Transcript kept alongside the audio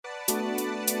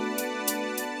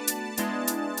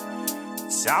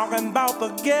Talking about the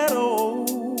ghetto.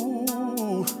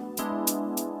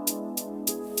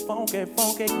 Funky,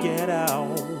 funky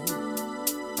ghetto.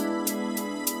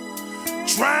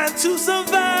 Trying to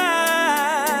survive,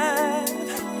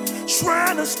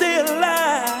 trying to stay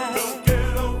alive.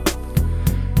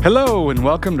 Hello and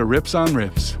welcome to Rips on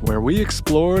Riffs, where we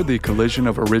explore the collision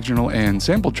of original and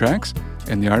sample tracks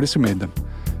and the artists who made them.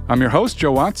 I'm your host,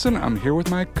 Joe Watson. I'm here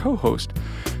with my co-host,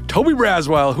 Toby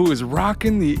Braswell, who is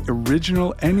rocking the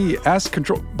original NES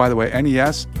control. By the way,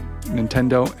 NES,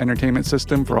 Nintendo Entertainment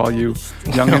System, for all you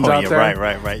youngins out there.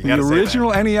 Right. The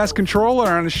original NES controller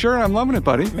on his shirt. I'm loving it,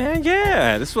 buddy. Man,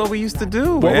 yeah, this is what we used to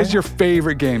do. What was your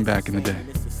favorite game back in the day?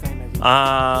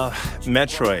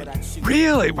 Metroid.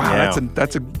 Really? Wow, Yeah.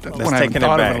 that's one I haven't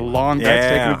thought of in a long time. That's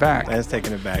taking it back. That's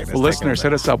taking it back. Well, listeners,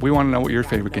 hit us up. We want to know what your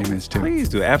favorite game is, too. Please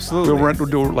do, absolutely. We'll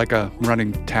do like a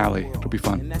running tally. It'll be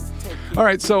fun. All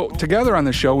right, so together on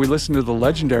the show, we listen to the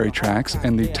legendary tracks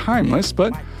and the timeless,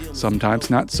 but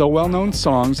sometimes not so well-known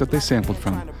songs that they sampled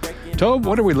from. Tobe,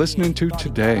 what are we listening to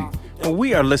today? Well,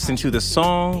 we are listening to the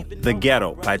song The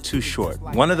Ghetto by Too Short.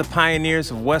 One of the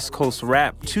pioneers of West Coast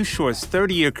rap, Too Short's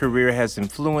 30-year career has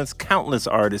influenced countless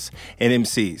artists and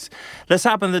MCs. Let's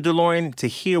hop in the DeLorean to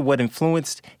hear what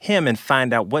influenced him and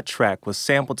find out what track was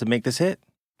sampled to make this hit.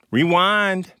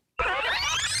 Rewind.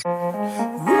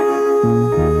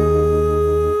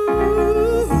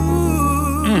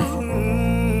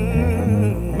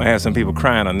 I have some people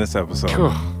crying on this episode.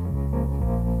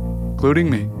 Including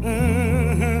me.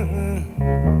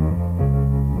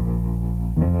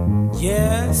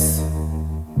 Yes,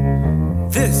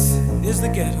 this is the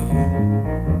ghetto.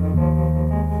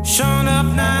 Showing up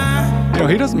now. You know,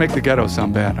 he doesn't make the ghetto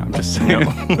sound bad. I'm just saying. No.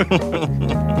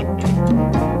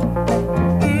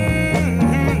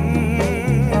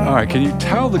 All right, can you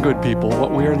tell the good people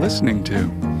what we are listening to?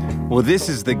 Well, this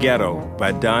is The Ghetto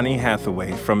by Donny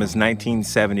Hathaway from his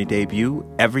 1970 debut,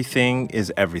 Everything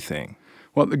is Everything.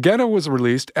 Well, The Ghetto was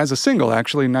released as a single,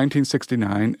 actually, in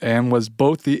 1969, and was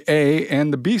both the A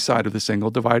and the B side of the single,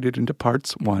 divided into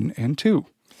parts 1 and 2.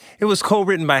 It was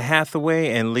co-written by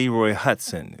Hathaway and Leroy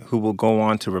Hutson, who will go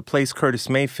on to replace Curtis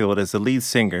Mayfield as the lead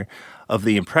singer of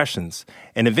The Impressions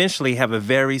and eventually have a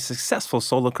very successful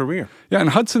solo career. Yeah,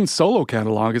 and Hudson's solo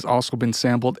catalog has also been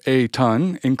sampled a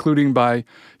ton, including by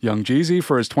Young Jeezy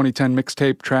for his 2010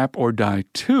 mixtape Trap or Die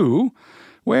 2,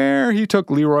 where he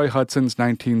took Leroy Hudson's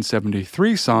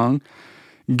 1973 song,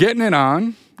 Getting It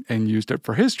On, and used it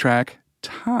for his track,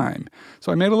 Time.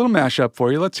 So I made a little mashup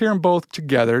for you. Let's hear them both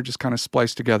together, just kind of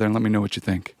spliced together, and let me know what you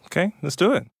think. Okay, let's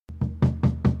do it.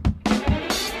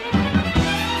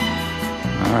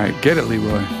 All right, get it,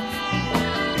 Leroy.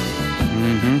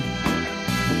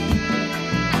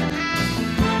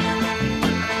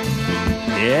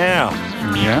 Yeah.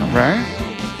 Yeah, right?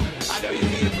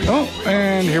 Oh,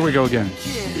 and here we go again.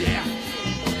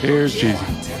 Here's Jeezy.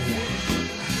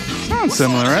 Sounds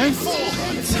similar, right?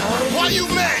 Why you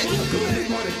mad?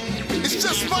 It's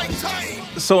just my time.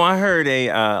 So I heard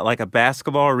a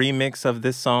basketball remix of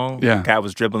this song. Yeah. Guy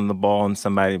was dribbling the ball and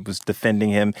somebody was defending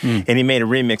him. And he made a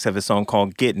remix of a song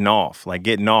called Getting Off, like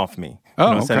getting off me.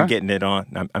 Oh, Instead of okay. getting it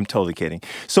on. I'm totally kidding.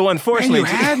 So Man, unfortunately... you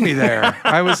had me there.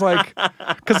 I was like,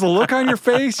 because the look on your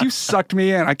face, you sucked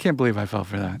me in. I can't believe I fell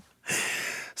for that.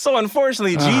 So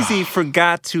unfortunately, Jeezy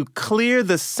forgot to clear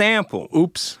the sample.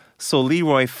 Oops. So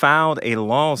Leroy filed a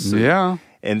lawsuit. Yeah.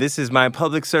 And this is my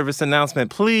public service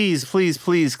announcement. Please, please,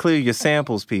 please clear your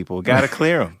samples, people. Got to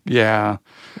clear them. Yeah.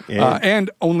 Yeah. And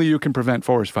only you can prevent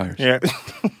forest fires. Yeah,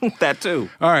 that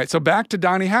too. All right, so back to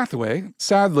Donny Hathaway.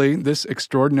 Sadly, this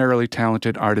extraordinarily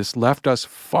talented artist left us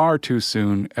far too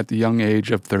soon at the young age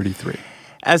of 33.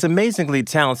 As amazingly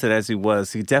talented as he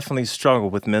was, he definitely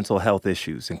struggled with mental health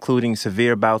issues, including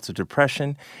severe bouts of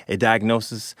depression, a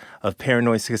diagnosis of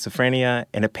paranoid schizophrenia,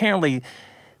 and apparently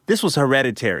this was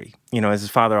hereditary, as his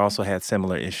father also had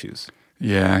similar issues.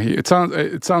 Yeah, it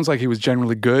sounds like he was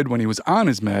generally good when he was on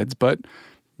his meds, but,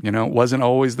 wasn't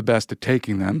always the best at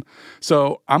taking them.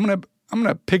 So I'm gonna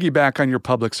piggyback on your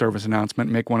public service announcement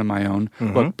and make one of my own.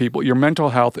 Look, people, your mental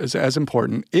health is as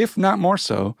important, if not more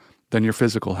so, than your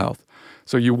physical health.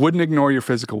 So you wouldn't ignore your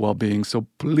physical well-being. So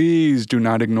please do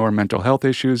not ignore mental health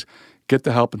issues. Get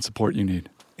the help and support you need.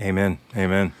 Amen.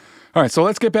 Amen. All right, so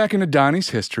let's get back into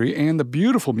Donny's history and the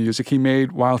beautiful music he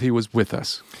made while he was with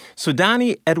us. So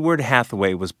Donny Edward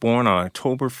Hathaway was born on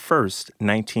October 1st,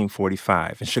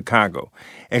 1945 in Chicago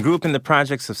and grew up in the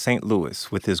projects of St.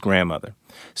 Louis with his grandmother.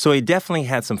 So he definitely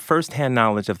had some firsthand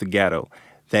knowledge of the ghetto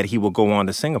that he will go on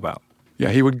to sing about. Yeah,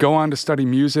 he would go on to study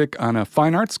music on a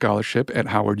fine arts scholarship at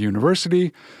Howard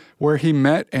University, where he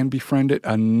met and befriended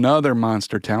another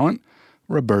monster talent,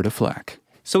 Roberta Flack.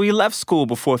 So he left school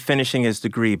before finishing his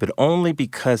degree, but only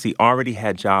because he already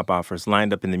had job offers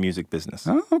lined up in the music business.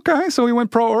 Oh, okay, so he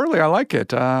went pro early. I like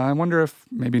it. I wonder if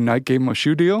maybe Nike gave him a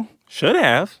shoe deal? Should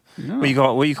have. Yeah.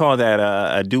 What you call that?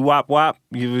 A doo-wop-wop?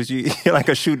 Like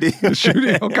a shoe deal? Shoe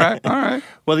deal, okay, all right.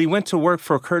 Well, he went to work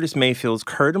for Curtis Mayfield's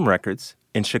Curtom Records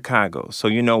in Chicago. So,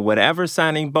 whatever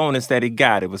signing bonus that he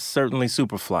got, it was certainly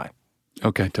Superfly.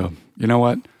 Okay, Tobe, you know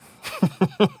what?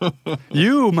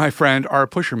 You, my friend, are a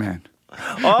pusher man.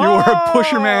 You are a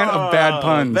pusher man of bad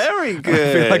puns. Very good.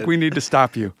 I feel like we need to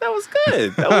stop you. That was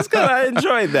good. I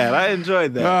enjoyed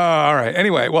that. All right.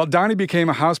 Anyway, well, Donnie became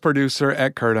a house producer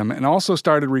at Curtom and also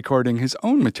started recording his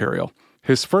own material.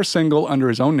 His first single under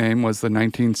his own name was the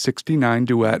 1969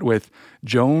 duet with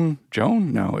Joan?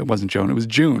 No, it wasn't Joan. It was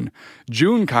June.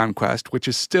 June Conquest, which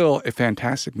is still a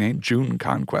fantastic name, June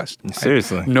Conquest.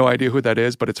 Seriously. I have no idea who that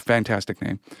is, but it's a fantastic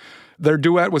name. Their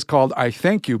duet was called I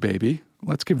Thank You, Baby.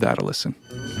 Let's give that a listen.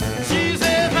 She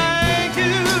said thank you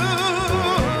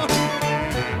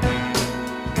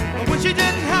when she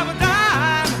didn't have a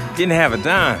dime. Didn't have a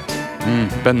dime.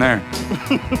 Been there.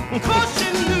 'Cause she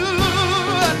knew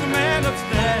that the man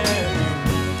upstairs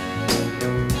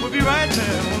would be right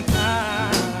there on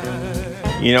time.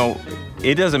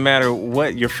 It doesn't matter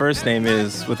what your first name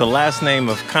is. With the last name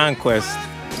of Conquest,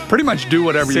 Pretty much do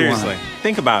whatever you want. seriously,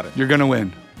 think about it. You're going to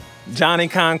win. Johnny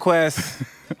Conquest,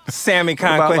 Sammy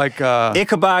Conquest, about like,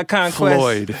 Ichabod Conquest,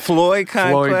 Floyd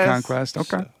Conquest. Floyd Conquest,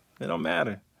 okay. It don't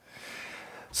matter.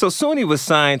 So soon he was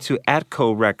signed to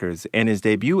Atco Records, and his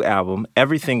debut album,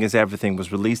 Everything is Everything,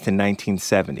 was released in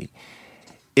 1970.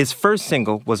 Its first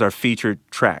single was our featured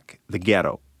track, The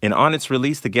Ghetto. And on its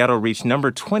release, The Ghetto reached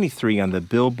number 23 on the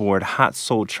Billboard Hot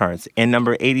Soul charts and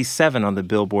number 87 on the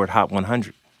Billboard Hot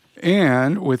 100.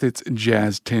 And with its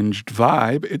jazz-tinged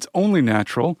vibe, it's only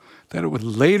natural that it would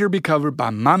later be covered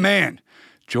by my man,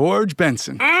 George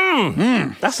Benson.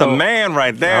 That's a man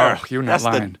right there. Oh, you're not That's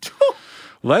lying.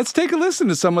 Let's take a listen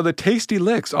to some of the tasty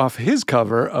licks off his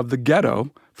cover of The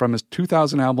Ghetto from his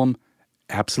 2000 album,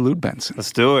 Absolute Benson.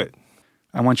 Let's do it.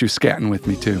 I want you scatting with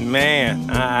me, too. Man,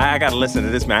 I got to listen to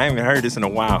this, man. I haven't heard this in a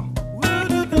while.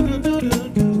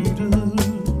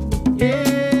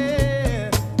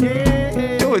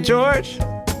 Do it, George.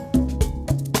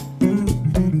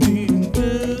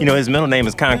 His middle name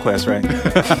is Conquest, right? Man.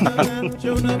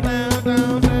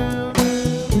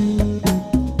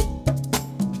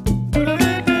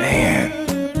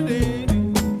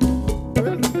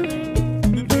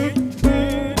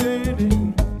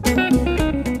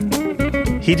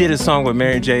 He did a song with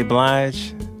Mary J.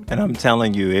 Blige, and I'm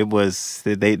telling you, it was,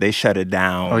 they shut it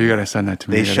down. Oh, you got to send that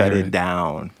to me. They shut it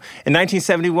down. In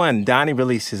 1971, Donnie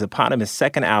released his eponymous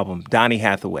second album, Donnie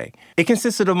Hathaway. It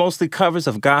consisted of mostly covers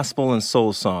of gospel and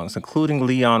soul songs, including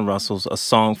Leon Russell's A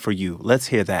Song for You. Let's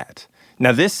hear that.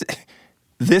 Now, this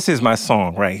is my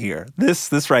song right here.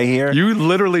 This right here. You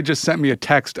literally just sent me a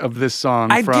text of this song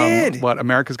from, did. What,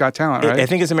 America's Got Talent, right? I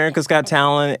think it's America's Got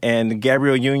Talent, and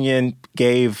Gabrielle Union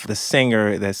gave the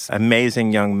singer, this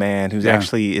amazing young man who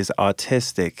actually is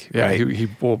autistic. Yeah,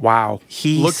 right? Wow.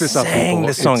 He Look this up, sang people.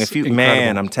 the song. It's Man,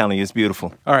 incredible. I'm telling you, it's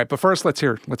beautiful. All right, but first, let's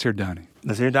hear Donnie.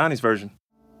 Let's hear Donnie's version.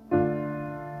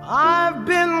 I've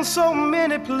been so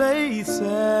many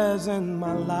places in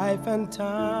my life and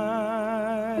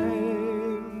time.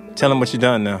 Tell him what you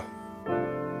done now.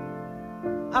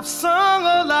 I've sung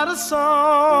a lot of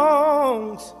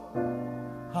songs.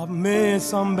 I've made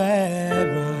some bad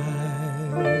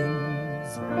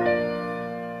rhymes.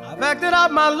 I've acted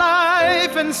out my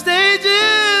life in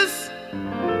stages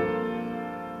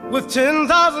with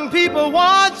 10,000 people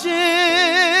watching.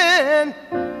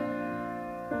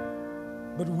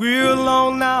 But we're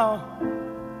alone now,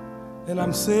 and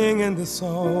I'm singing this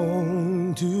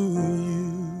song to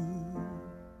you.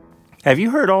 Have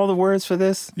you heard all the words for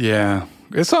this? Yeah.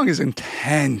 This song is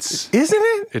intense. Isn't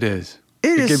it? It is.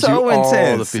 It is gives so you all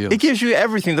intense. the feels. It gives you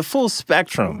everything, the full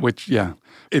spectrum. Which, yeah.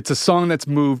 It's a song that's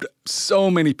moved so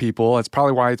many people. That's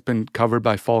probably why it's been covered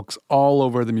by folks all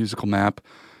over the musical map,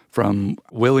 from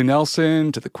Willie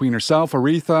Nelson to the Queen herself,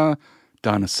 Aretha,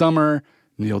 Donna Summer,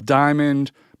 Neil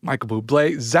Diamond, Michael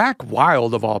Bublé, Zakk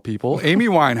Wylde of all people, Amy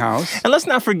Winehouse. And let's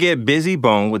not forget Busy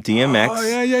Bone with DMX.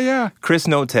 Oh, yeah. Chris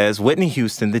Notez, Whitney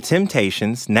Houston, The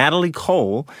Temptations, Natalie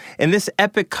Cole, and this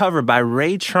epic cover by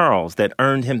Ray Charles that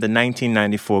earned him the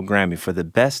 1994 Grammy for the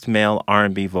Best Male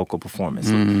R&B Vocal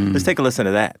Performance. Let's take a listen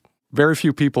to that. Very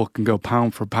few people can go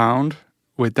pound for pound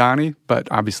with Donnie, but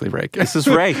obviously Ray can. This is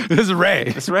Ray. This is Ray.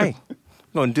 That's Ray.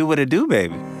 Gonna do what it do,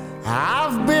 baby.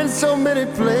 I've been so many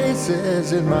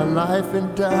places in my life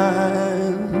and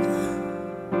time.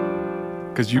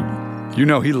 Because you You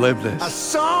know he lived I this.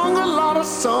 sung a lot of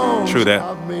songs. True that.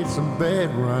 I've made some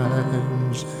bad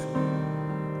rhymes.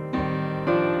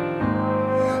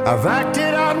 I've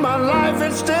acted out my life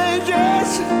in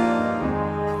stages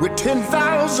with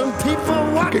 10,000 people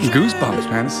watching. Getting goosebumps,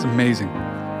 man. This is amazing.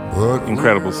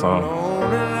 Incredible song.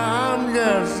 And I'm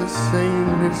just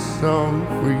singing this song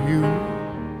for you.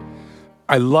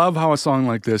 I love how a song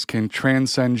like this can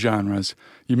transcend genres.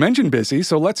 You mentioned Busy,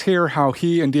 so let's hear how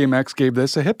he and DMX gave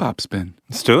this a hip-hop spin.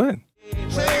 Let's do it.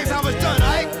 Say how it's done,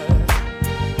 right?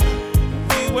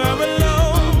 We were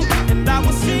alone, and I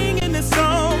was singing this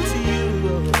song to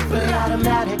you. But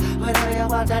automatic, whatever you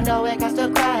want, I know it got to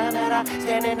cry. That I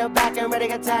stand in the back and ready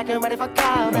to attack and ready for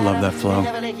call. I love that flow.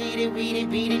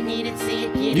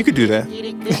 You could do that.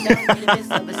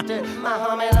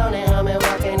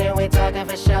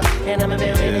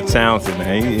 Yeah, talented,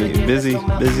 man. Busy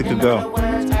could go.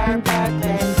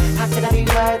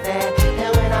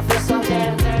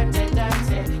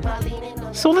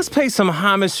 So let's pay some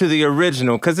homage to the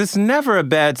original, because it's never a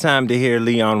bad time to hear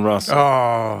Leon Russell.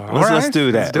 Oh, Let's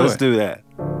do that. Let's do that.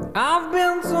 I've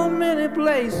been so many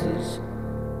places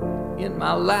in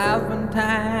my life and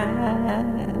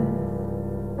time.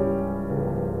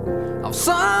 I've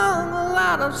sung a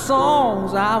lot of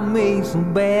songs, I've made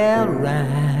some bad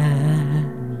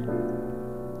rhymes.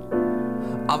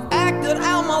 I've acted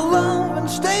out my love in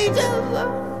stages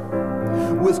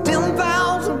with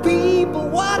 10,000 people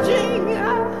watching.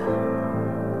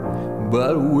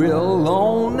 But we're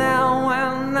alone now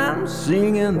and I'm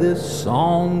singing this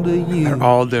song to you. They're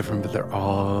all different, but they're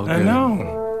all good. I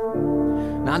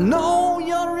know. I know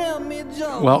your image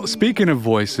of Well, speaking of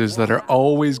voices that are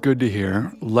always good to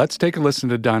hear, let's take a listen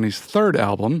to Donnie's third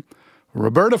album,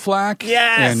 Roberta Flack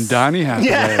Yes! and Donny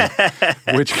Hathaway,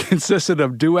 which consisted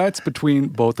of duets between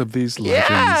both of these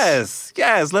legends.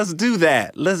 Yes, let's do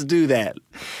that.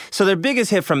 So their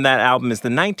biggest hit from that album is the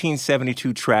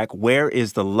 1972 track, Where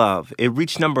Is the Love? It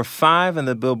reached number 5 in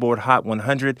the Billboard Hot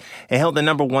 100 and held the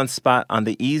number 1 spot on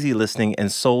the easy listening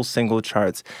and soul single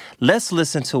charts. Let's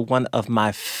listen to one of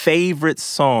my favorite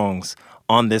songs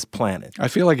on this planet. I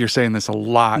feel like you're saying this a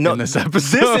lot in this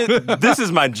episode. This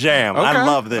is my jam. Okay. I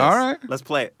love this. All right. Let's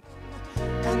play it.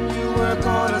 And you were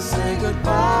gonna say goodbye.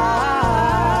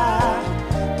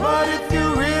 But if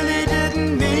you really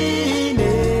didn't mean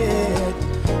it,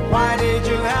 why did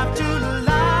you have to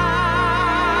lie?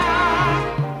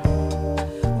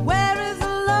 Where is the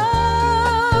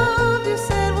love you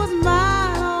said was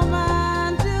mine, all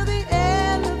mine, till the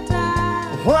end of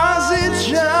time? Was it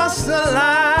just a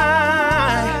lie?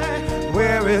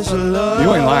 Where is the love?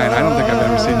 You ain't lying. I don't think I've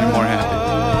ever seen you more happy.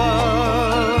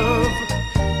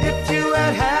 If you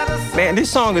had had a Man,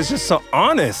 this song is just so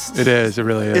honest. It is. It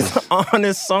really is. It's an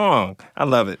honest song. I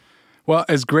love it. Well,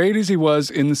 as great as he was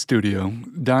in the studio,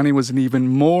 Donnie was an even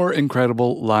more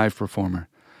incredible live performer.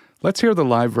 Let's hear the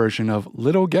live version of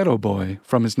Little Ghetto Boy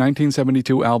from his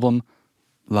 1972 album,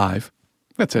 Live.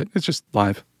 That's it. It's just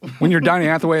live. When you're Donny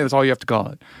Hathaway, that's all you have to call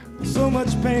it. so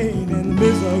much pain and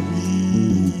misery.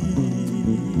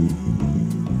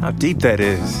 How deep that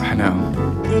is. I know.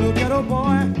 Little ghetto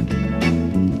boy,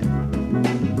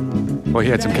 Well, he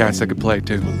had some cats that could play,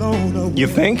 too. alone away. You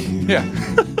think? Yeah.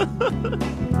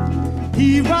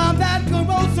 He robbed that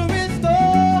grocery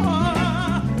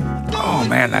store. Oh,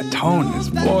 man, that tone in his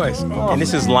voice. Oh. And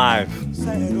this is live.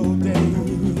 Sad old day.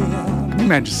 Can you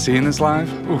imagine seeing this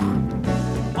live? Oof.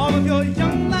 All of your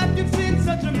young life you've seen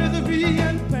such a misery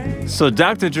and pain. So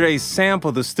Dr. Dre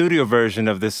sampled the studio version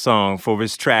of this song for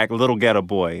his track Little Ghetto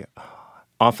Boy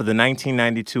off of the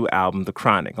 1992 album The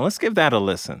Chronic. Let's give that a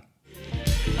listen.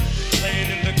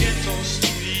 Playing in the ghetto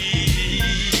street.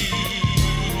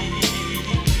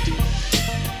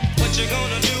 What you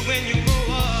gonna do when you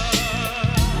grow up?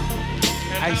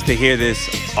 I used to hear this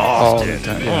All often. the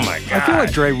time. Oh my God. I feel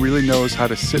like Dre really knows how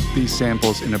to sit these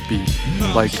samples in a beat,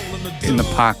 like in the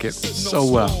pocket, so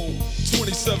well.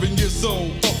 27 years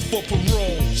old, up for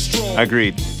parole, strong.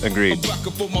 Agreed.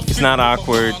 It's not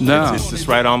awkward. No. It's just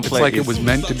right on It's play. like it was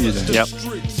meant to be there. Yep.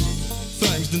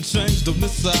 Things done changed on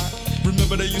this side.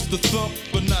 Remember they used to thump,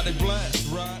 but now they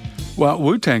blast, right? Well,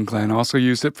 Wu-Tang Clan also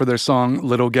used it for their song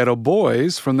Little Ghetto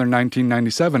Boys from their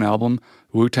 1997 album,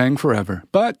 Wu-Tang Forever.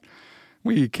 But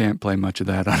we can't play much of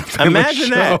that on a family Imagine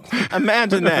show. that.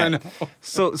 Imagine I know. that.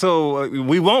 So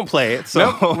we won't play it. So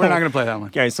Nope, we're not going to play that one.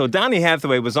 Okay, so Donny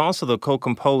Hathaway was also the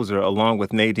co-composer, along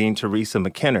with Nadine Teresa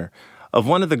McKenna, of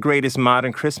one of the greatest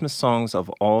modern Christmas songs of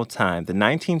all time, the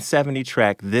 1970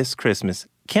 track This Christmas.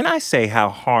 Can I say how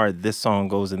hard this song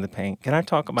goes in the paint? Can I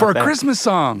talk about For that? a Christmas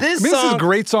song. This I mean, this is song- a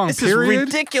great song, this period.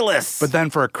 is ridiculous. But then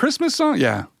for a Christmas song,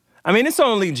 yeah. I mean, it's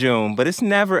only June, but it's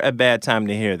never a bad time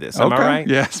to hear this. Am I right?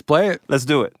 Yes, play it. Let's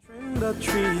do it. The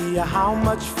tree, how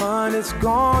much fun it's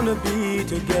gonna be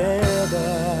together.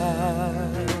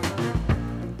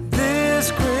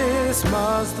 This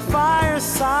Christmas, the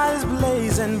fireside is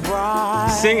blazing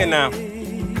bright. Sing it now.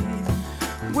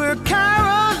 We're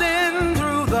caroling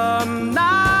through the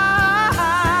night,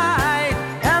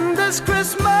 and this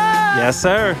Christmas, Yes,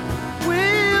 sir.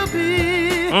 will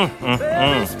be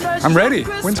very special I'm ready.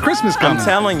 When's Christmas coming? I'm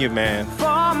telling you, man.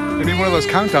 for We need one of those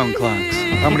countdown clocks.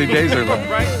 How many days are left?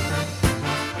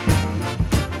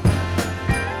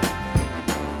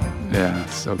 Yeah,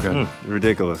 so good.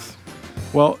 Ridiculous.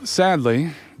 Well,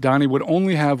 sadly, Donnie would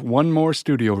only have one more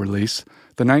studio release,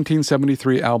 the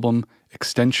 1973 album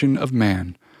Extension of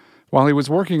Man. While he was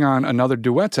working on another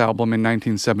duets album in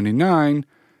 1979,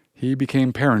 he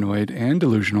became paranoid and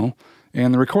delusional,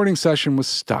 and the recording session was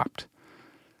stopped.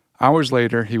 Hours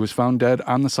later, he was found dead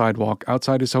on the sidewalk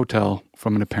outside his hotel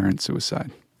from an apparent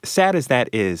suicide. Sad as that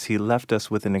is, he left us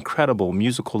with an incredible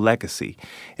musical legacy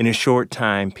in a short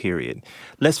time period.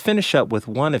 Let's finish up with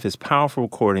one of his powerful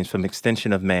recordings from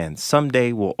Extension of Man,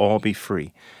 Someday We'll All Be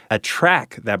Free, a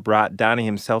track that brought Donnie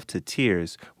himself to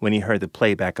tears when he heard the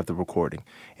playback of the recording.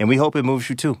 And we hope it moves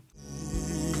you too.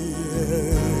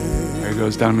 There he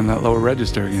goes down in that lower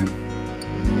register again.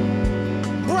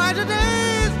 Brighter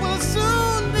days will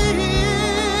soon be here.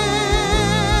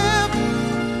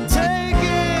 Take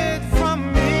it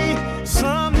from me,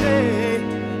 someday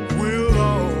we'll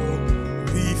all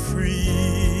be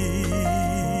free.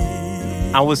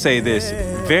 I will say this,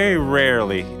 very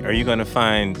rarely are you going to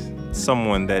find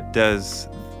someone that does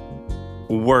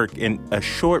work in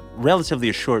relatively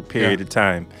a short period of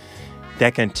time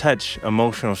that can touch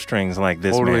emotional strings like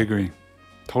this, Totally man. agree.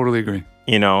 Totally agree.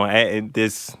 You know,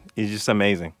 this is just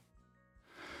amazing.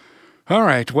 All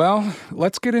right, well,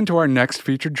 let's get into our next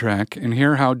featured track and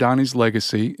hear how Donnie's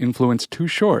legacy influenced Too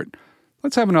Short.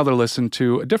 Let's have another listen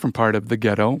to a different part of The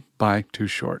Ghetto by Too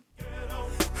Short.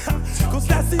 'Cause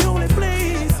that's the only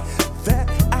place that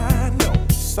I know.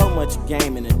 So much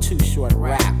game in a Too Short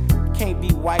rap. Can't be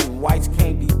white and whites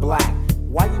can't be black.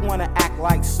 Why you wanna act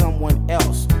like someone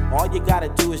else? All you gotta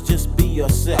do is just be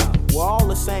yourself. We're all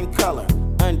the same color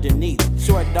underneath.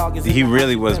 Short dog is. He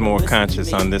really was more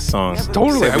conscious on this song.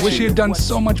 Totally. I wish he had done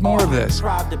so much more of this.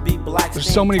 There's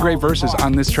so many great verses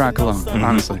on this track alone,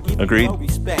 honestly. Agreed. No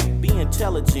respect. Be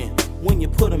intelligent when you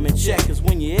put them in check. Cause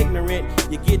when you're ignorant,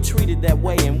 you get treated that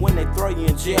way. And when they throw you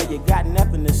in jail, you got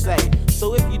nothing to say.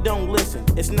 So if you don't listen,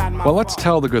 it's not my Well, let's fault.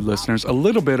 tell the good listeners a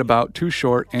little bit about Too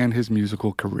Short and his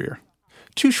musical career.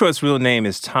 Too Short's real name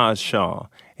is Taj Shaw,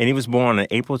 and he was born on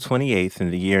April 28th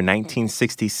in the year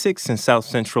 1966 in South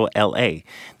Central L.A.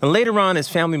 Then later on, his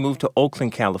family moved to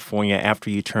Oakland, California after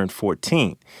he turned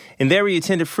 14. And there he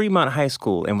attended Fremont High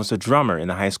School and was a drummer in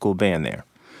the high school band there.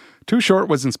 Too Short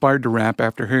was inspired to rap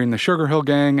after hearing the Sugar Hill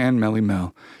Gang and Melly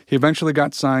Mel. He eventually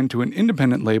got signed to an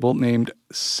independent label named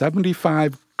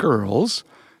 75 Girls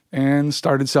and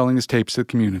started selling his tapes to the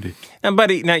community. Now,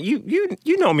 buddy,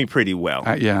 you know me pretty well.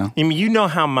 Yeah. I mean, you know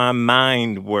how my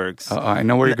mind works. I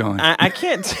know where you're going. I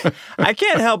can't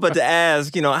help but to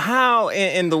ask, how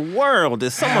in the world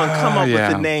did someone come up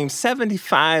with the name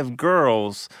 75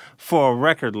 Girls for a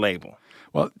record label?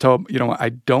 Well, Tobe, I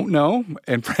don't know.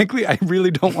 And frankly, I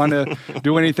really don't want to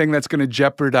do anything that's going to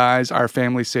jeopardize our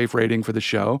family safe rating for the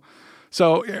show.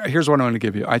 So here's what I'm going to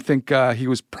give you. I think he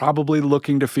was probably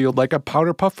looking to field like a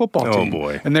Powder Puff football team. Oh,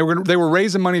 boy. And they were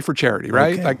raising money for charity,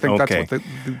 right? Okay. I think that's what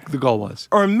the goal was.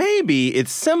 Or maybe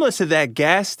it's similar to that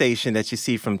gas station that you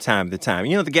see from time to time.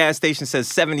 The gas station says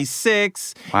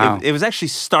 76. Wow. It was actually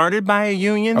started by a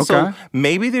union. Okay. So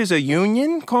maybe there's a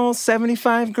union called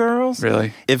 75 Girls.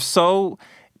 Really? If so,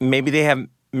 maybe they have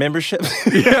membership.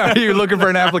 Yeah, are you looking for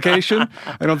an application?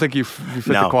 I don't think you fit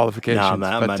the qualifications. No,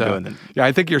 I'm not doing it. Yeah,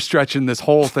 I think you're stretching this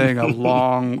whole thing a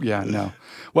long, no.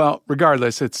 Well,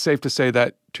 regardless, it's safe to say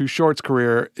that Too Short's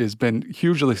career has been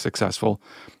hugely successful.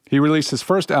 He released his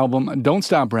first album, Don't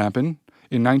Stop Rappin',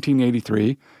 in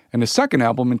 1983, and his second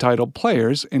album entitled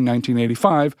Players in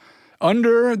 1985,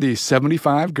 under the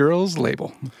 75 Girls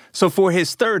label. So for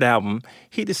his third album,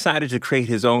 he decided to create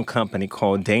his own company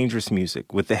called Dangerous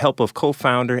Music with the help of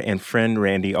co-founder and friend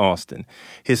Randy Austin.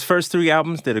 His first three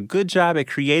albums did a good job at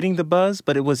creating the buzz,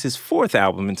 but it was his fourth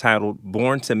album entitled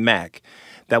Born to Mac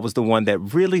that was the one that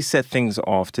really set things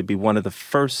off to be one of the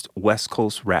first West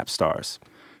Coast rap stars.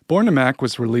 Born to Mac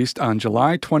was released on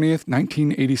July 20th,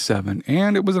 1987,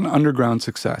 and it was an underground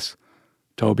success.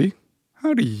 Toby,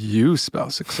 How do you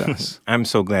spell success? I'm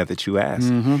so glad that you asked.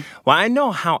 Mm-hmm. Well, I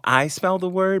know how I spell the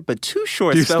word, but Too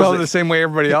Short Do you spells spell it the same way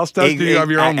everybody else does? Do you have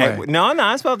your own way? No,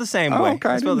 I spell it the same way. Okay,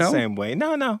 I spell it the didn't know. same way.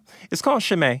 No. It's called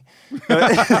Chimay.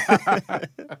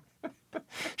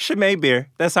 Chimay beer.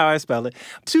 That's how I spell it.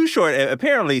 Too Short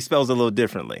apparently spells a little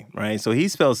differently, right? So he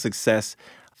spells success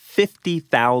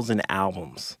 50,000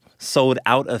 albums sold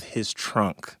out of his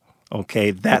trunk. Okay,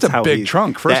 that's a how big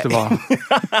trunk, first of all.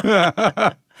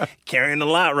 Carrying a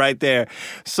lot right there.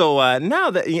 So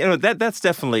now that that's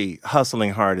definitely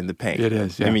hustling hard in the paint. It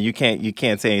is, yeah. I mean, you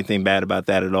can't say anything bad about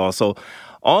that at all. So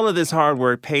all of this hard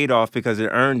work paid off because it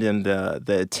earned him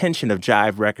the attention of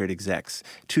Jive record execs.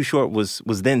 Too Short was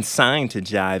then signed to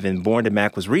Jive, and Born to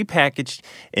Mac was repackaged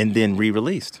and then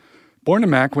re-released. Born to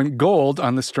Mac went gold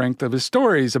on the strength of his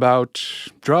stories about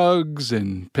drugs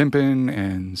and pimping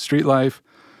and street life.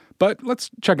 But let's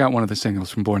check out one of the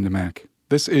singles from Born to Mac.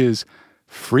 This is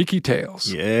Freaky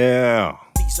Tales. Yeah.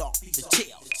 These are the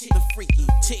tales, the freaky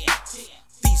tales.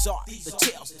 These are the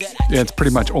tales that I Yeah, it's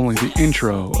pretty much only the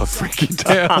intro of Freaky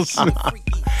Tales.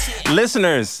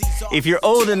 Listeners, if you're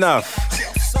old enough,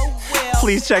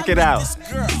 please check it out.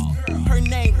 Her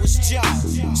name was Joan.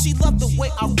 She loved the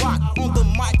way I rock on the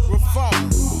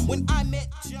microphone. When I met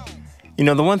Joan. You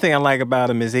know, the one thing I like about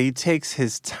him is that he takes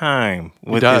his time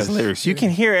with does. his lyrics. You can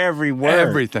hear every word.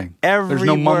 Everything. Every There's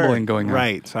no word. mumbling going on.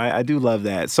 Right. So I do love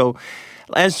that. So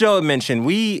as Joe had mentioned,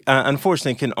 we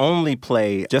unfortunately can only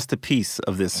play just a piece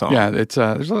of this song. Yeah, it's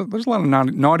there's a lot of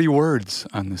naughty words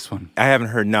on this one. I haven't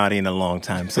heard naughty in a long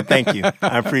time, so thank you.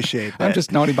 I appreciate that. I'm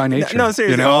just naughty by nature. No,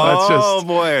 seriously. You know, oh, that's just,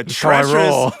 boy. that's how I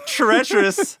roll.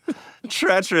 Treacherous.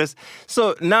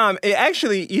 So, Nam,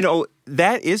 actually,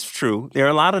 that is true. There are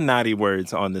a lot of naughty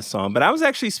words on this song, but I was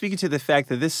actually speaking to the fact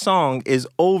that this song is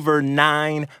over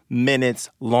 9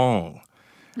 minutes long.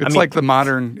 It's like the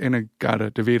modern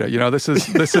In-A-Gadda-Da-Vida. You know, this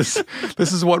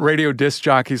is what radio disc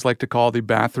jockeys like to call the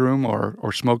bathroom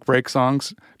or smoke break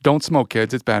songs. Don't smoke,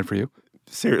 kids. It's bad for you.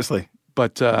 Seriously.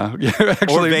 But yeah,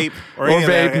 actually, or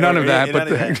vape, none of that. none of But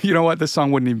that. you know what? This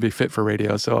song wouldn't even be fit for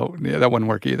radio, so yeah, that wouldn't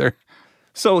work either.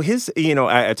 So his,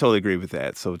 I totally agree with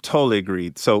that. So totally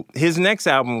agreed. So his next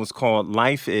album was called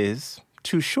Life Is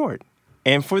Too Short.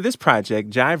 And for this project,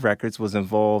 Jive Records was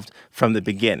involved from the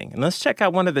beginning. And let's check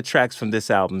out one of the tracks from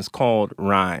this album. It's called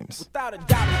Rhymes. Without a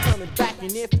doubt, I'm coming back,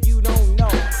 and if you don't know,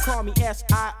 call me SIRTOO.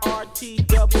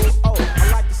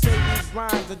 I like to say these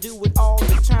rhymes, I do it all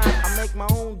the time. I make my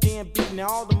own damn beat, now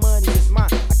all the money is mine.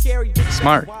 I carry this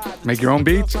Smart. Make your own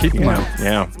beats, keep them out.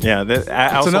 Yeah.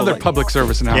 It's another public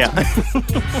service announcement.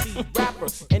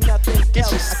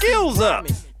 Get your skills up.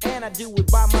 And I do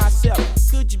it by myself.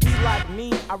 Could you be like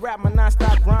me? I rap my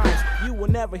non-stop rhymes. You will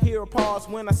never hear a pause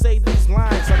when I say these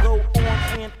lines. I go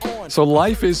on and on. So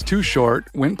Life Is Too Short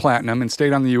went platinum and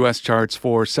stayed on the U.S. charts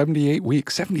for 78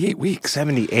 weeks. 78 weeks.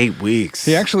 78 weeks.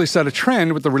 He actually set a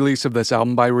trend with the release of this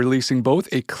album by releasing both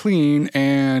a clean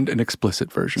and an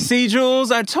explicit version. See,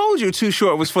 Jules, I told you Too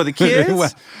Short was for the kids,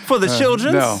 Well, for the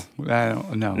children. No.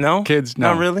 No? Kids,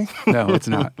 no. Not really? No, it's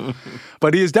not.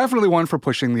 But he is definitely one for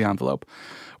pushing the envelope.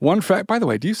 One fact, by the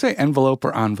way, do you say envelope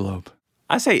or envelope?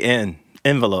 I say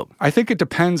envelope. I think it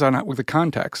depends on the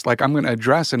context. Like, I'm going to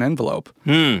address an envelope,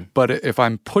 but if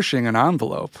I'm pushing an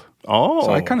envelope,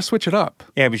 so I kind of switch it up.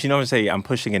 Yeah, but you never say I'm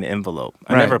pushing an envelope.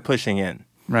 I'm Right. never pushing in.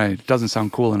 Right. Doesn't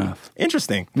sound cool enough.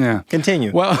 Interesting. Yeah.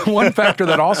 Continue. Well, one factor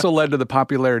that also led to the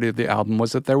popularity of the album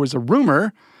was that there was a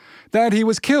rumor that he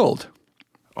was killed.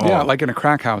 Oh. Yeah, like in a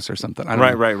crack house or something. I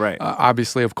don't know. Right.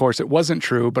 Obviously, of course, it wasn't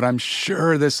true, but I'm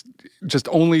sure this just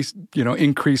only,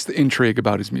 increased the intrigue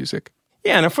about his music.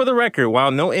 Yeah, and for the record, while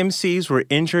no MCs were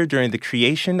injured during the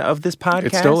creation of this podcast...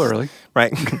 It's still early.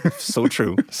 Right. So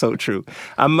true. So true.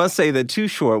 I must say that Too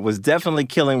Short was definitely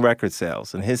killing record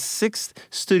sales, and his 6th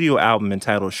studio album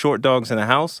entitled Short Dogs in the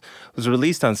House was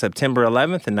released on September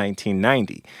 11th in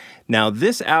 1990. Now,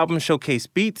 this album showcased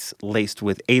beats laced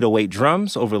with 808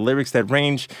 drums over lyrics that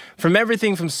range from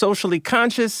everything from socially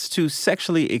conscious to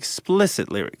sexually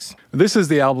explicit lyrics. This is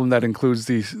the album that includes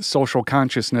the social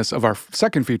consciousness of our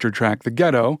second featured track, The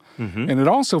Ghetto, and it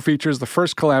also features the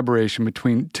first collaboration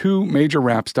between two major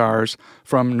rap stars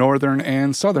from Northern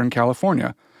and Southern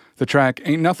California. The track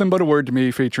Ain't Nothing But a Word to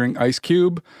Me featuring Ice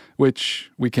Cube,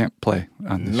 which we can't play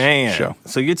on this show.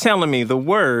 So you're telling me the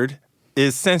word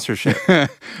is censorship.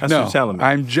 That's what you're telling me.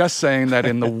 I'm just saying that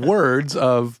in the words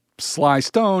of Sly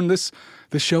Stone, this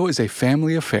show is a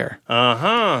family affair.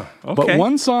 Okay. But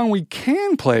one song we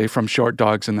can play from Short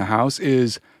Dogs in the House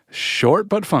is Short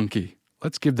But Funky.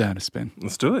 Let's give that a spin.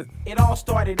 Let's do it. It all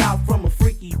started out from a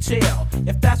freaky tale.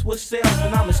 If that's what sells,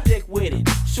 then I'ma stick with it.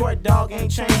 Short dog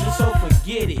ain't changing, so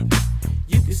forget it.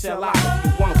 You can sell out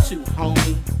too,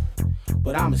 homie.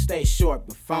 But I'ma stay short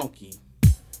but funky.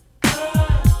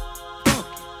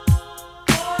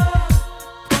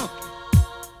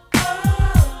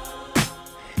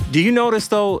 Do you notice,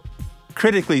 though,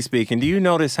 critically speaking, do you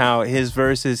notice how his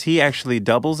verses, he actually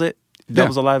doubles a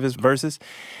lot of his verses?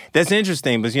 That's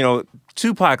interesting because, you know,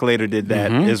 Tupac later did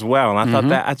that as well. And I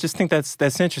thought I just think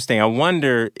that's interesting. I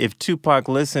wonder if Tupac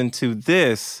listened to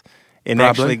this and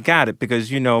actually got it because,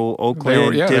 you know,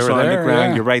 Oakland, Digital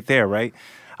Underground, you're right there, right?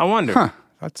 I wonder. Huh.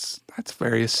 That's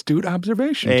very astute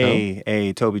observation,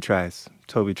 Hey, Toby tries.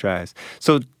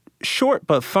 So Short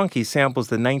But Funky samples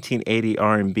the 1980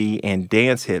 R&B and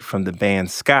dance hit from the band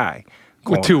Sky.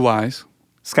 With two Ys.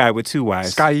 Sky with two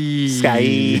Ys.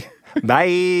 Sky.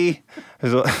 Bye.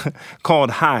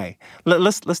 Called High.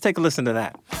 Let's take a listen to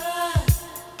that.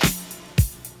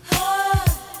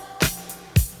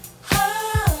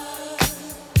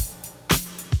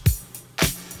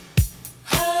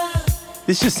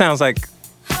 This just sounds like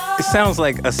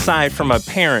aside from a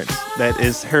parent that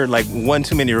is heard like one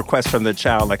too many requests from the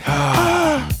child, like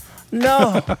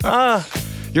no.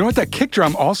 You know what? That kick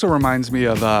drum also reminds me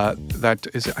of that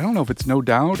is, I don't know if it's No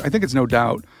Doubt. I think it's No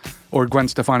Doubt or Gwen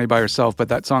Stefani by herself, but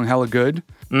that song Hella Good.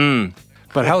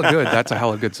 But Hella Good, that's a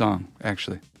hella good song,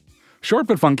 actually. Short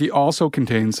But Funky also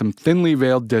contains some thinly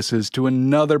veiled disses to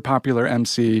another popular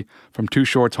MC from Too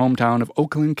Short's hometown of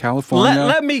Oakland, California.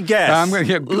 Let me guess.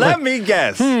 Let me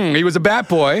guess. He was a bat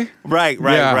boy. Right.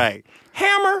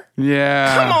 Hammer?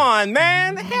 Yeah. Come on,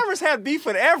 man. Hammers have beef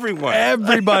with everyone.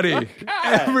 Everybody.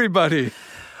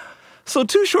 So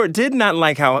Too Short did not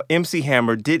like how MC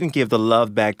Hammer didn't give the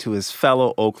love back to his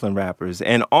fellow Oakland rappers,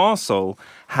 and also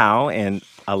how, and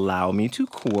allow me to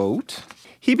quote,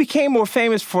 he became more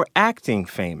famous for acting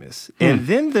famous. And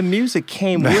then the music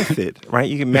came with it, right?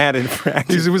 You get mad at him for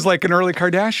acting. It was like an early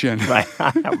Kardashian.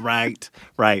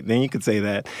 Right. Then you could say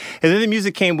that. And then the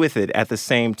music came with it at the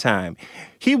same time.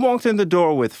 He walked in the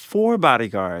door with 4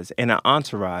 bodyguards and an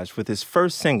entourage with his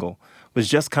first single was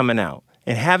just coming out.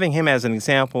 And having him as an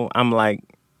example, I'm like,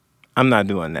 I'm not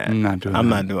doing that. I'm not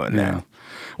doing that.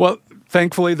 Well,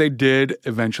 thankfully, they did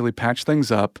eventually patch things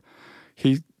up.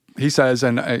 He says,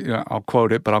 and I'll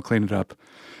quote it, but I'll clean it up.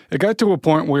 It got to a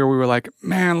point where we were like,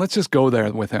 man, let's just go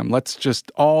there with him. Let's just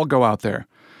all go out there.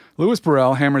 Louis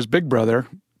Burrell, Hammer's big brother,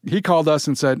 he called us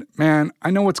and said, man, I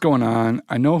know what's going on.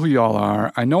 I know who y'all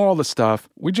are. I know all the stuff.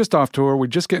 We just off tour. We're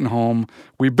just getting home.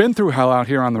 We've been through hell out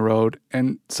here on the road,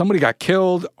 and somebody got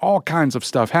killed. All kinds of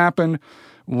stuff happened.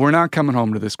 We're not coming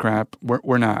home to this crap.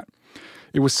 We're not.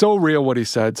 It was so real what he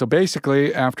said. So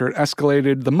basically, after it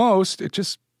escalated the most, it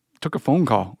just took a phone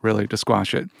call, really, to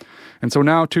squash it. And so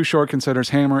now Too Short considers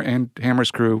Hammer and Hammer's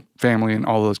crew, family, and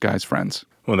all those guys friends.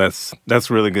 Well, that's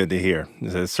really good to hear.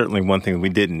 It's certainly one thing they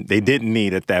didn't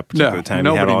need at that particular time.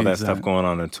 They had all that stuff going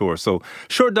on tour. So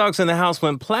Short Dogs in the House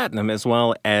went platinum as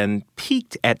well and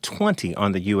peaked at 20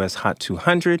 on the U.S. Hot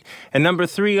 200 and number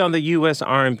 3 on the U.S.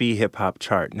 R&B hip-hop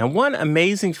chart. Now, one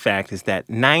amazing fact is that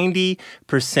 90%,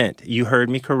 you heard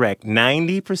me correct,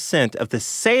 90% of the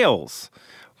sales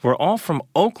were all from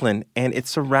Oakland and its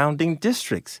surrounding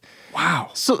districts. Wow.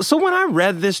 So when I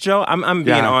read this, Joe, I'm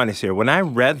being honest here. When I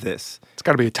read this, it's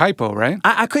got to be a typo, right?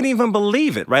 I couldn't even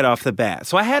believe it right off the bat.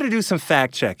 So I had to do some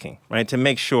fact checking, right, to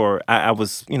make sure I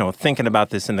was, thinking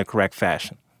about this in the correct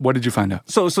fashion. What did you find out?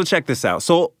 So check this out.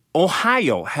 So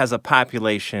Ohio has a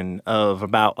population of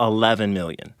about 11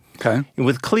 million. Okay.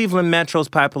 With Cleveland Metro's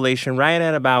population right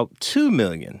at about 2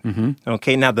 million. Mm-hmm.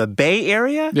 Okay. Now the Bay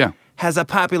Area has a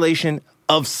population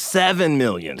of 7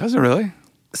 million. Does it really?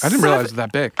 I didn't realize it was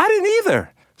that big. I didn't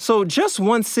either. So just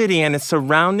one city and its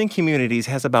surrounding communities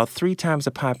has about 3 times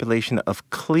the population of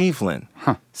Cleveland.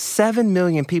 7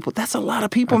 million people. That's a lot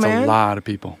of people, man. That's a lot of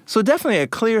people. So definitely a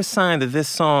clear sign that this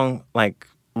song,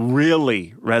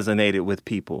 really resonated with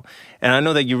people. And I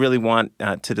know that you really want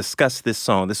to discuss this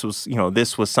song. This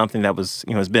was something that was,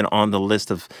 has been on the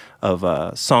list of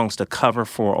songs to cover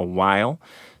for a while.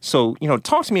 So,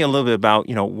 talk to me a little bit about,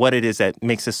 what it is that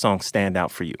makes this song stand out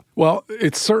for you. Well,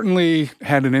 it certainly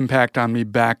had an impact on me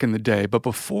back in the day. But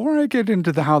before I get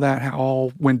into how that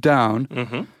all went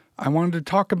down, I wanted to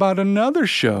talk about another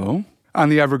show on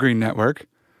the Evergreen Network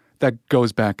that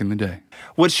goes back in the day.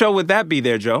 What show would that be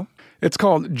there, Joe? It's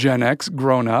called Gen X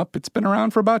Grown Up. It's been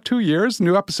around for about 2 years.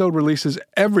 New episode releases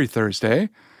every Thursday.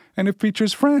 And it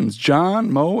features friends,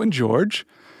 John, Mo, and George.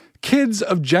 Kids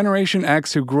of Generation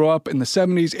X who grew up in the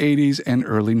 70s, 80s, and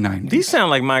early 90s. These sound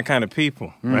like my kind of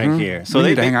people right here. So we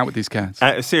need to hang out with these cats.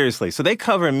 Seriously. So they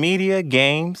cover media,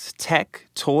 games, tech,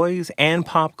 toys, and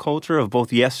pop culture of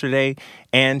both yesterday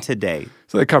and today.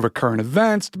 So they cover current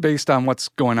events based on what's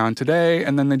going on today,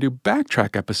 and then they do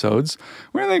backtrack episodes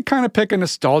where they kind of pick a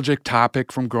nostalgic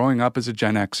topic from growing up as a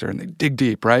Gen Xer, and they dig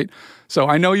deep, right? So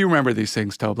I know you remember these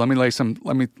things, Tobe. Let me lay some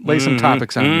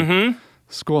topics on you.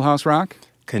 Schoolhouse Rock?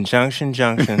 Conjunction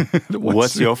junction.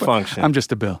 What's your function? I'm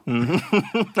just a bill. I'm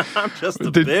just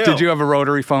a Did bill. you have a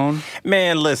rotary phone?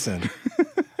 Man, listen.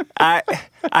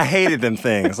 I hated them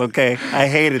things, okay? I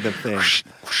hated them things.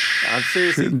 I'm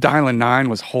seriously. Dialing 9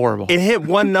 was horrible. It hit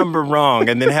one number wrong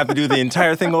and then have to do the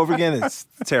entire thing over again. It's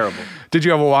terrible. Did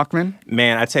you have a Walkman?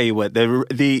 Man, I tell you what,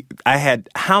 I had,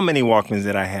 how many Walkmans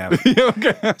did I have?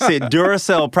 Okay. See,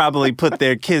 Duracell probably put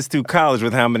their kids through college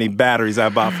with how many batteries I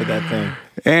bought for that thing.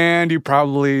 And you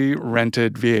probably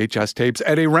rented VHS tapes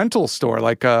at a rental store,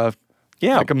 like a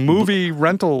movie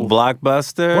rental.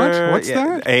 Blockbuster. What's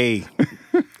that? Hey,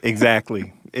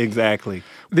 exactly.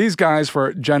 These guys,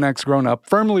 for Gen X grown up,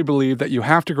 firmly believe that you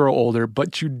have to grow older,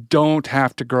 but you don't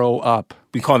have to grow up.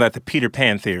 We call that the Peter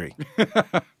Pan theory.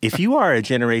 If you are a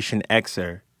Generation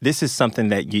Xer, this is something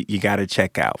that you got to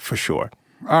check out for sure.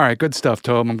 All right, good stuff,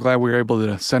 Tobe. I'm glad we were able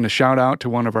to send a shout out to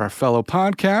one of our fellow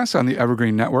podcasts on the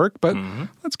Evergreen Network, but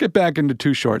let's get back into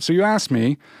Too Short. So you asked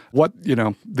me what,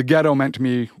 the Ghetto meant to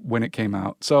me when it came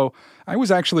out. So I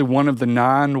was actually one of the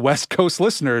non-West Coast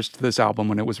listeners to this album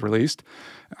when it was released.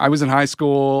 I was in high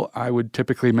school. I would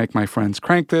typically make my friends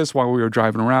crank this while we were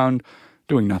driving around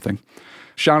doing nothing.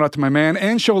 Shout out to my man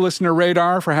and show listener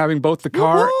Radar for having both the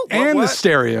car and the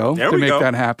stereo to make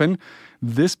that happen.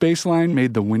 This bass line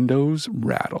made the windows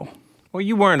rattle. Well,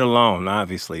 you weren't alone,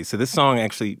 obviously. So this song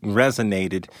actually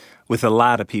resonated with a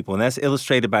lot of people, and that's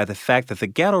illustrated by the fact that The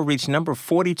Ghetto reached number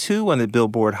 42 on the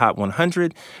Billboard Hot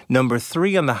 100, number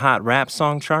 3 on the Hot Rap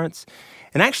Song charts,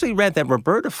 and actually read that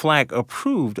Roberta Flack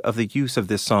approved of the use of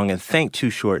this song and thanked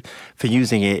Too Short for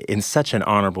using it in such an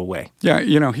honorable way. Yeah,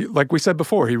 like we said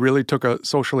before, he really took a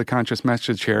socially conscious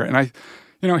message here. And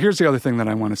here's the other thing that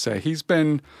I want to say. He's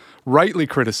been rightly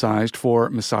criticized for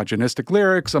misogynistic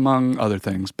lyrics, among other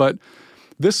things. But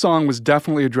this song was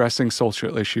definitely addressing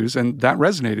social issues, and that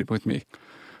resonated with me.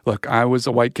 Look, I was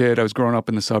a white kid. I was growing up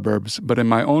in the suburbs. But in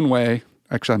my own way,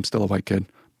 actually, I'm still a white kid,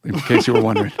 in case you were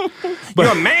wondering. But,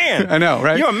 you're a man. I know,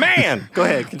 right? You're a man. Go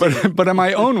ahead. But in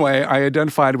my own way, I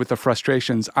identified with the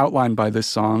frustrations outlined by this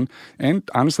song and,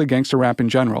 honestly, gangster rap in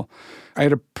general. I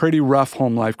had a pretty rough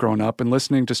home life growing up, and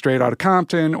listening to Straight Outta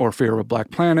Compton or Fear of a Black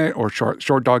Planet or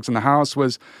Short Dogs in the House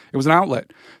was an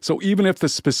outlet. So even if the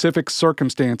specific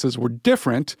circumstances were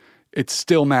different, it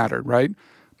still mattered, right?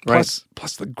 Plus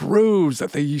the grooves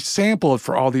that they sampled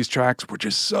for all these tracks were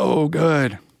just so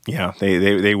good. Yeah,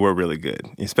 they were really good,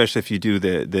 especially if you do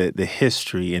the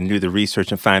history and do the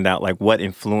research and find out like what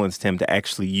influenced him to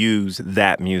actually use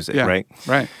that music, right?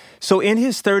 Right. So in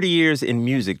his 30 years in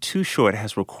music, Too Short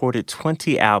has recorded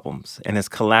 20 albums and has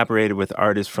collaborated with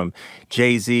artists from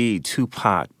Jay-Z,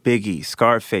 Tupac, Biggie,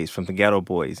 Scarface from the Ghetto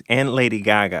Boys, and Lady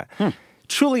Gaga.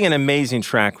 Truly an amazing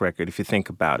track record if you think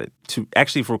about it. To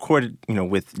actually have recorded,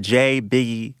 with Jay,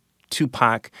 Biggie,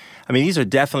 Tupac. I mean, these are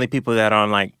definitely people that are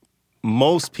on like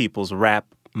most people's rap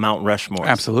Mount Rushmore.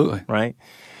 Absolutely. Right?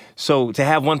 So to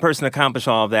have one person accomplish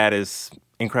all of that is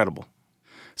incredible.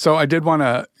 So I did want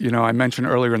to, I mentioned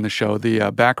earlier in the show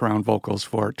the background vocals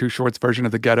for Too Short's version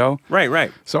of The Ghetto.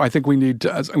 Right. So I think we need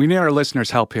our listeners'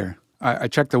 help here. I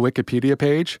checked the Wikipedia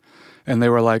page, and they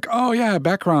were like, oh, yeah,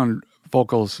 background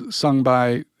vocals sung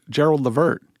by Gerald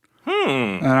Levert.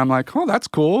 And I'm like, oh, that's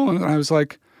cool. And I was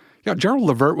like, yeah, Gerald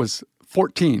Levert was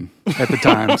 14 at the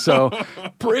time. So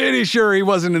pretty sure he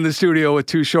wasn't in the studio with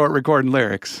Too Short recording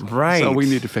lyrics. Right. So we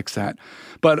need to fix that.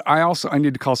 But I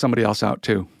need to call somebody else out,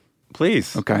 too.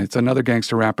 Please. Okay, it's another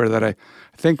gangster rapper that I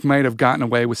think might have gotten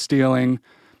away with stealing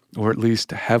or at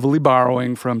least heavily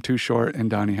borrowing from Too Short and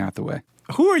Donny Hathaway.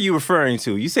 Who are you referring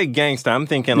to? You say gangsta. I'm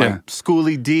thinking like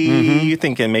Schoolie D. You're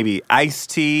thinking maybe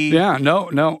Ice-T. Yeah,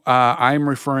 no. I'm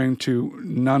referring to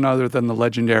none other than the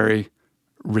legendary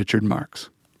Richard Marx.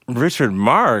 Richard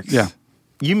Marx? Yeah.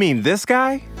 You mean this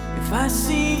guy? If I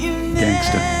see you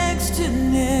Gangsta. next to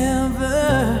never,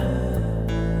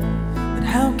 then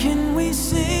how can we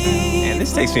see? Man,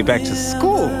 this takes me back to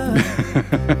school.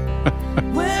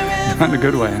 Not in a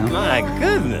good way, huh? My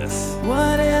goodness.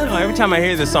 Every time I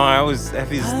hear this song, I always have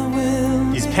these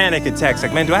panic attacks.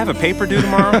 Like, man, do I have a paper due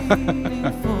tomorrow? Did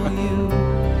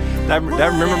I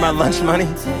remember my lunch money?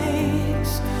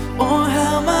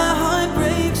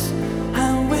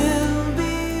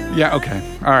 Yeah, okay.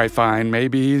 All right, fine.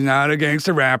 Maybe he's not a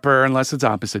gangster rapper unless it's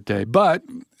opposite day. But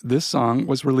this song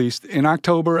was released in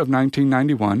October of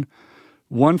 1991.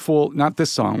 Not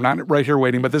this song, not Right Here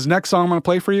Waiting, but this next song I'm going to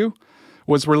play for you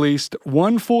was released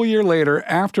 1 full year later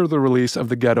after the release of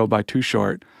The Ghetto by Too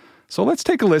Short. So let's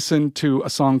take a listen to a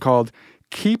song called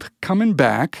Keep Coming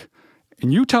Back,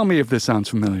 and you tell me if this sounds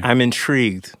familiar. I'm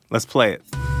intrigued. Let's play it.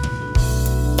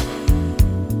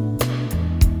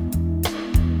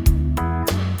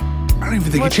 I don't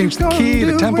even think he changed the key,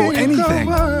 the tempo, anything.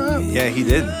 Yeah, he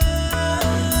didn't.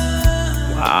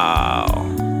 Wow.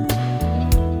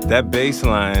 That bass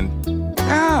line.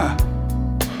 Yeah.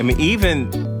 I mean, even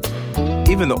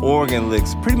the organ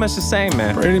licks, pretty much the same,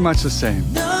 man. Pretty much the same.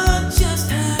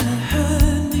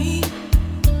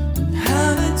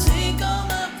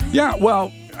 Yeah,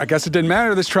 well, I guess it didn't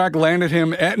matter. This track landed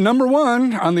him at number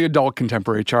 1 on the adult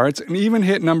contemporary charts and even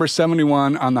hit number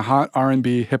 71 on the Hot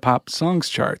R&B Hip Hop Songs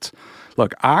charts.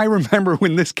 Look, I remember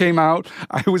when this came out,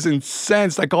 I was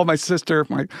incensed. I called my sister.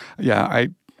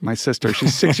 My sister.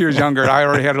 She's 6 years younger. I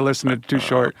already had to listen to Too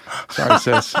Short. Sorry,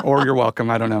 sis. Or you're welcome.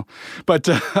 I don't know. But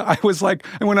I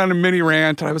went on a mini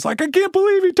rant. And I was like, I can't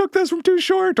believe he took this from Too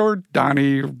Short or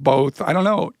Donnie or both. I don't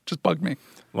know. It just bugged me.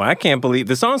 Well, I can't believe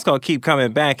the song's called "Keep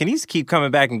Coming Back," and he needs to keep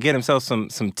coming back and get himself some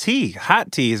tea,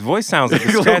 hot tea. His voice sounds like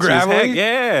it's scratchy as heck.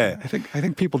 Yeah, I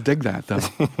think people dig that though.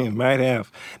 It might have,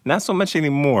 not so much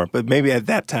anymore, but maybe at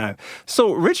that time.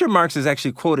 So Richard Marx is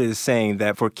actually quoted as saying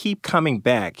that for "Keep Coming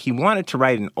Back," he wanted to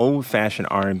write an old-fashioned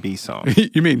R&B song.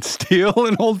 You mean steal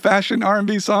an old-fashioned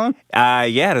R&B song?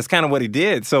 Yeah, that's kind of what he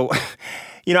did. So.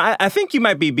 You know, I think you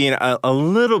might be being a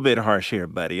little bit harsh here,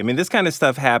 buddy. I mean, this kind of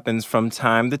stuff happens from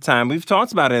time to time. We've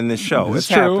talked about it in this show. It's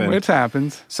true. Happened. It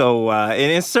happens. So,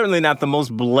 and it's certainly not the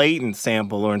most blatant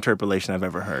sample or interpolation I've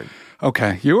ever heard.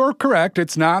 Okay, you are correct.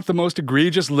 It's not the most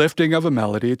egregious lifting of a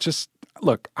melody. It's just,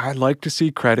 look, I like to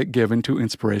see credit given to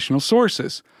inspirational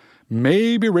sources.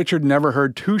 Maybe Richard never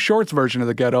heard Too Short's version of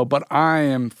The Ghetto, but I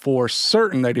am for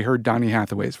certain that he heard Donny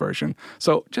Hathaway's version.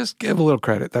 So just give a little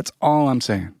credit. That's all I'm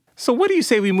saying. So what do you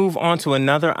say we move on to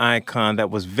another icon that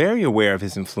was very aware of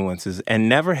his influences and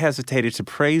never hesitated to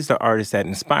praise the artist that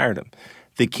inspired him?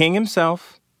 The king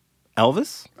himself,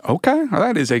 Elvis? Okay, well,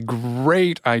 that is a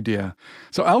great idea.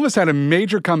 So Elvis had a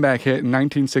major comeback hit in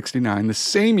 1969, the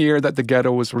same year that The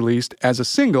Ghetto was released as a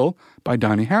single by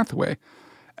Donny Hathaway.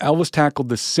 Elvis tackled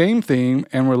the same theme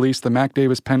and released the Mac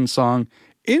Davis penned song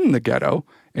In the Ghetto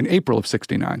in April of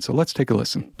 69. So let's take a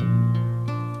listen.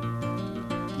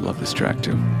 Love this track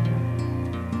too.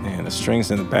 Man, the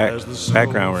strings in the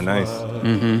background were nice.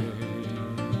 Mm-hmm.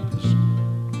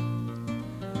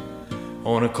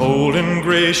 On a cold and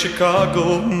gray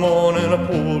Chicago morning, a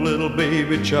poor little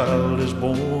baby child is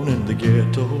born in the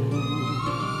ghetto.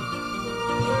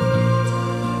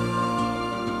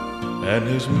 And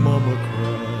his mama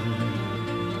cries,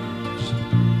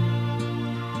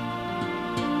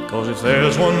 'cause if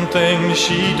there's one thing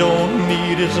she don't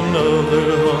need is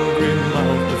another hungry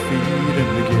mouth to feed in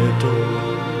the ghetto.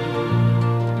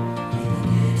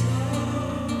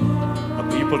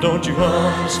 People, don't you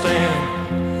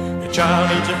understand? The child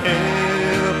needs a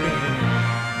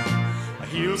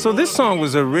helping. So this song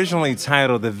was originally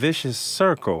titled The Vicious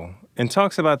Circle and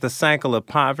talks about the cycle of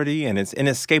poverty and its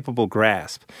inescapable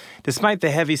grasp. Despite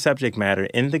the heavy subject matter,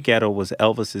 In the Ghetto was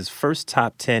Elvis's first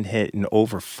top 10 hit in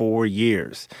over 4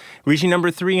 years, reaching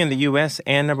number 3 in the U.S.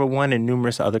 and number 1 in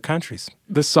numerous other countries.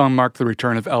 This song marked the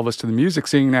return of Elvis to the music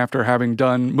scene after having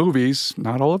done movies,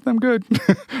 not all of them good,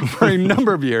 for a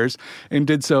number of years, and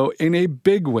did so in a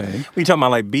big way. We talking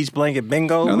about like Beach Blanket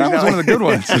Bingo? No, that was one of the good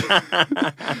ones.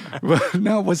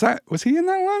 No, was he in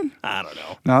that one? I don't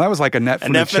know. No, that was like Annette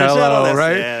Funicello,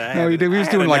 right? Yeah, no, he was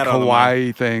doing like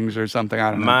Hawaii things or something.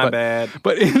 I don't know. My bad.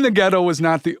 But In the Ghetto was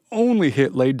not the only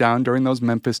hit laid down during those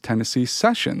Memphis, Tennessee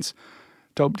sessions.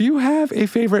 Dope, do you have a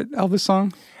favorite Elvis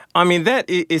song? I mean, that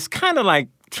is kind of like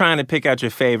trying to pick out your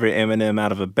favorite M&M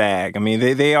out of a bag. I mean,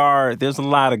 there's a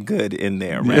lot of good in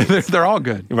there, right? Yeah, they're all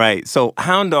good. Right. So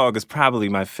Hound Dog is probably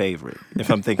my favorite, if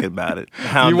I'm thinking about it.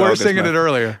 Hound You Dog were singing it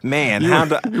earlier. Man,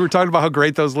 You were talking about how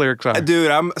great those lyrics are.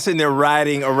 Dude, I'm sitting there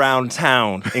riding around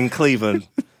town in Cleveland,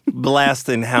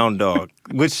 blasting Hound Dog,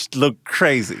 which looked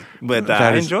crazy, but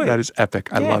I enjoy it. That is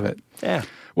epic. I love it. Yeah.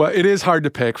 Well, it is hard to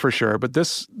pick for sure, but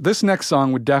this next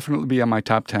song would definitely be on my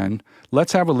top 10.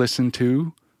 Let's have a listen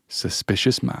to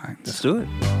Suspicious Minds. Let's do it.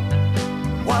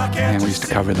 And we used to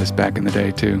cover this back in the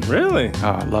day too. Really? Oh,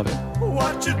 I love it.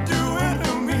 What you doing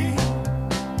to me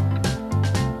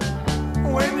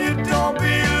when you don't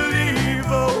believe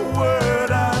a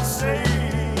word I say?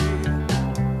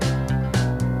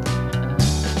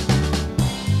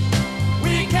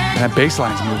 And that bass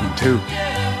line's moving too.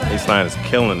 Bass line is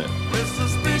killing it.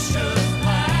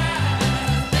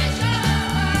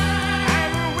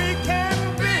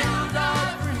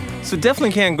 So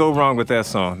definitely can't go wrong with that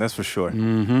song, that's for sure.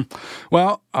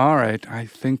 Well, all right. I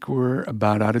think we're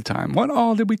about out of time. What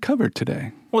all did we cover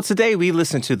today? Well, today we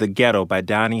listened to The Ghetto by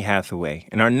Donny Hathaway.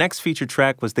 And our next featured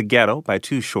track was The Ghetto by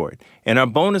Too Short. And our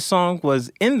bonus song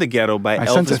was In the Ghetto by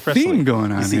Elvis sense a Presley. theme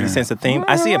going on You here. sense a theme?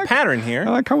 I see a pattern here. I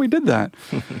like how we did that.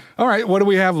 All right, what do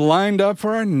we have lined up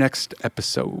for our next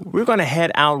episode? We're going to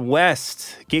head out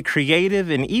west, get creative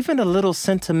and even a little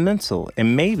sentimental,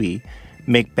 and maybe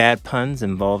make bad puns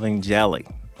involving jelly.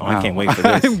 Oh, I can't wait for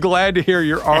this. I'm glad to hear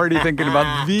you're already thinking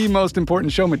about the most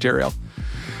important show material.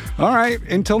 All right,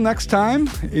 until next time,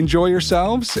 enjoy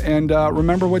yourselves, and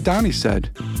remember what Donnie said.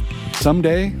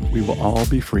 Someday, we will all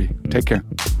be free. Take care.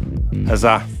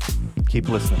 Huzzah. Keep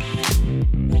listening.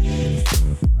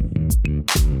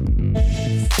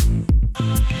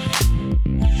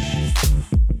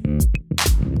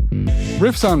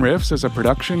 Riffs on Riffs is a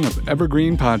production of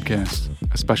Evergreen Podcasts.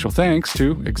 A special thanks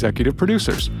to executive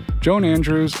producers, Joan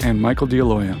Andrews and Michael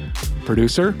D'Aloia,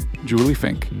 producer, Julie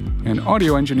Fink, and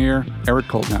audio engineer, Eric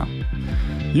Koltnow.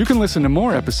 You can listen to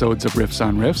more episodes of Riffs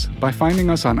on Riffs by finding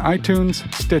us on iTunes,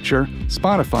 Stitcher,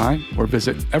 Spotify, or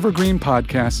visit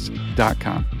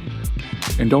evergreenpodcasts.com.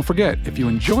 And don't forget, if you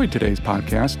enjoyed today's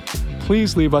podcast,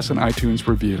 please leave us an iTunes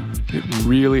review. It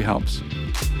really helps.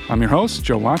 I'm your host,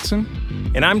 Joe Watson.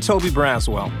 And I'm Toby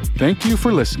Braswell. Thank you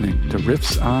for listening to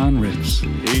Riffs on Riffs.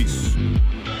 Peace.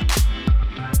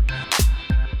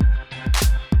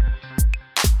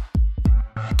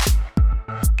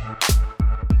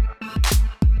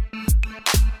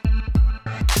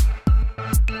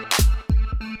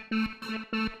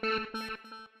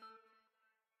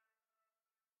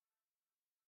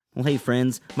 Well, hey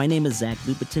friends, my name is Zach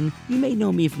Lupetin. You may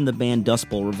know me from the band Dust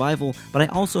Bowl Revival, but I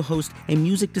also host a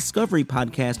music discovery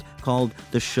podcast called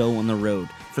The Show on the Road.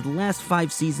 For the last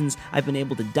 5 seasons, I've been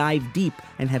able to dive deep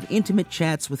and have intimate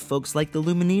chats with folks like the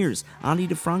Lumineers, Ani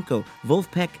DeFranco,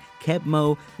 Wolfpack, Keb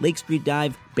Mo, Lake Street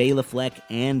Dive, Bela Fleck,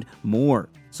 and more.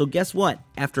 So guess what?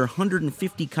 After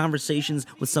 150 conversations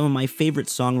with some of my favorite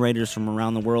songwriters from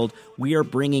around the world, we are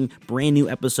bringing brand new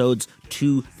episodes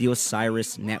to the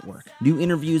Osiris Network. New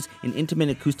interviews and intimate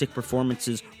acoustic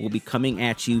performances will be coming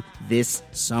at you this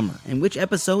summer. And which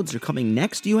episodes are coming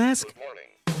next, you ask?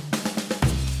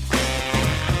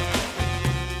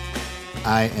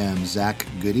 I am Zach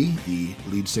Goody, the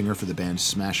lead singer for the band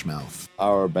Smash Mouth.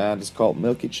 Our band is called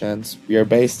Milky Chance. We are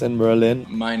based in Berlin.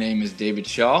 My name is David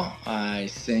Shaw. I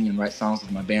sing and write songs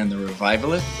with my band, The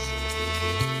Revivalists.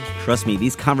 Trust me,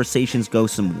 these conversations go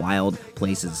some wild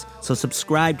places. So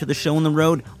subscribe to The Show on the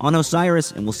Road on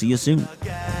Osiris, and we'll see you soon.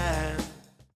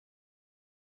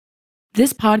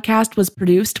 This podcast was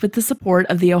produced with the support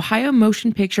of the Ohio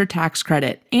Motion Picture Tax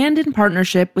Credit and in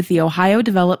partnership with the Ohio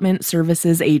Development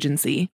Services Agency.